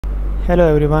Hello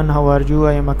everyone, how are you?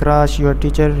 I am Akrash, your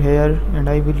teacher here, and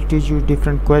I will teach you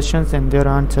different questions and their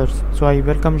answers. So I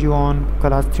welcome you on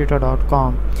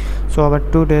classtheta.com. So our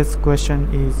today's question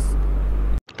is,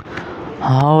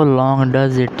 how long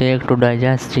does it take to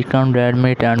digest chicken, red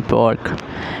meat and pork?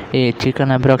 A.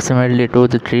 Chicken approximately 2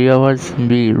 to 3 hours.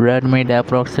 B. Red meat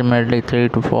approximately 3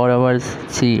 to 4 hours.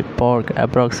 C. Pork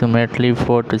approximately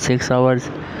 4 to 6 hours.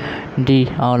 D.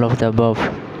 All of the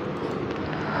above.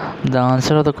 The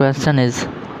answer of the question is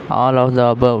all of the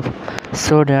above.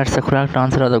 So that's the correct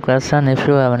answer of the question. If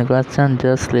you have any question,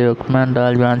 just leave a comment.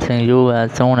 I'll be answering you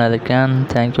as soon as I can.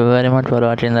 Thank you very much for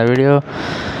watching the video.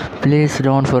 Please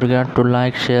don't forget to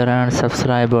like, share and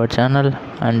subscribe our channel.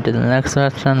 Until the next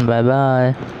question, bye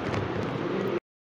bye.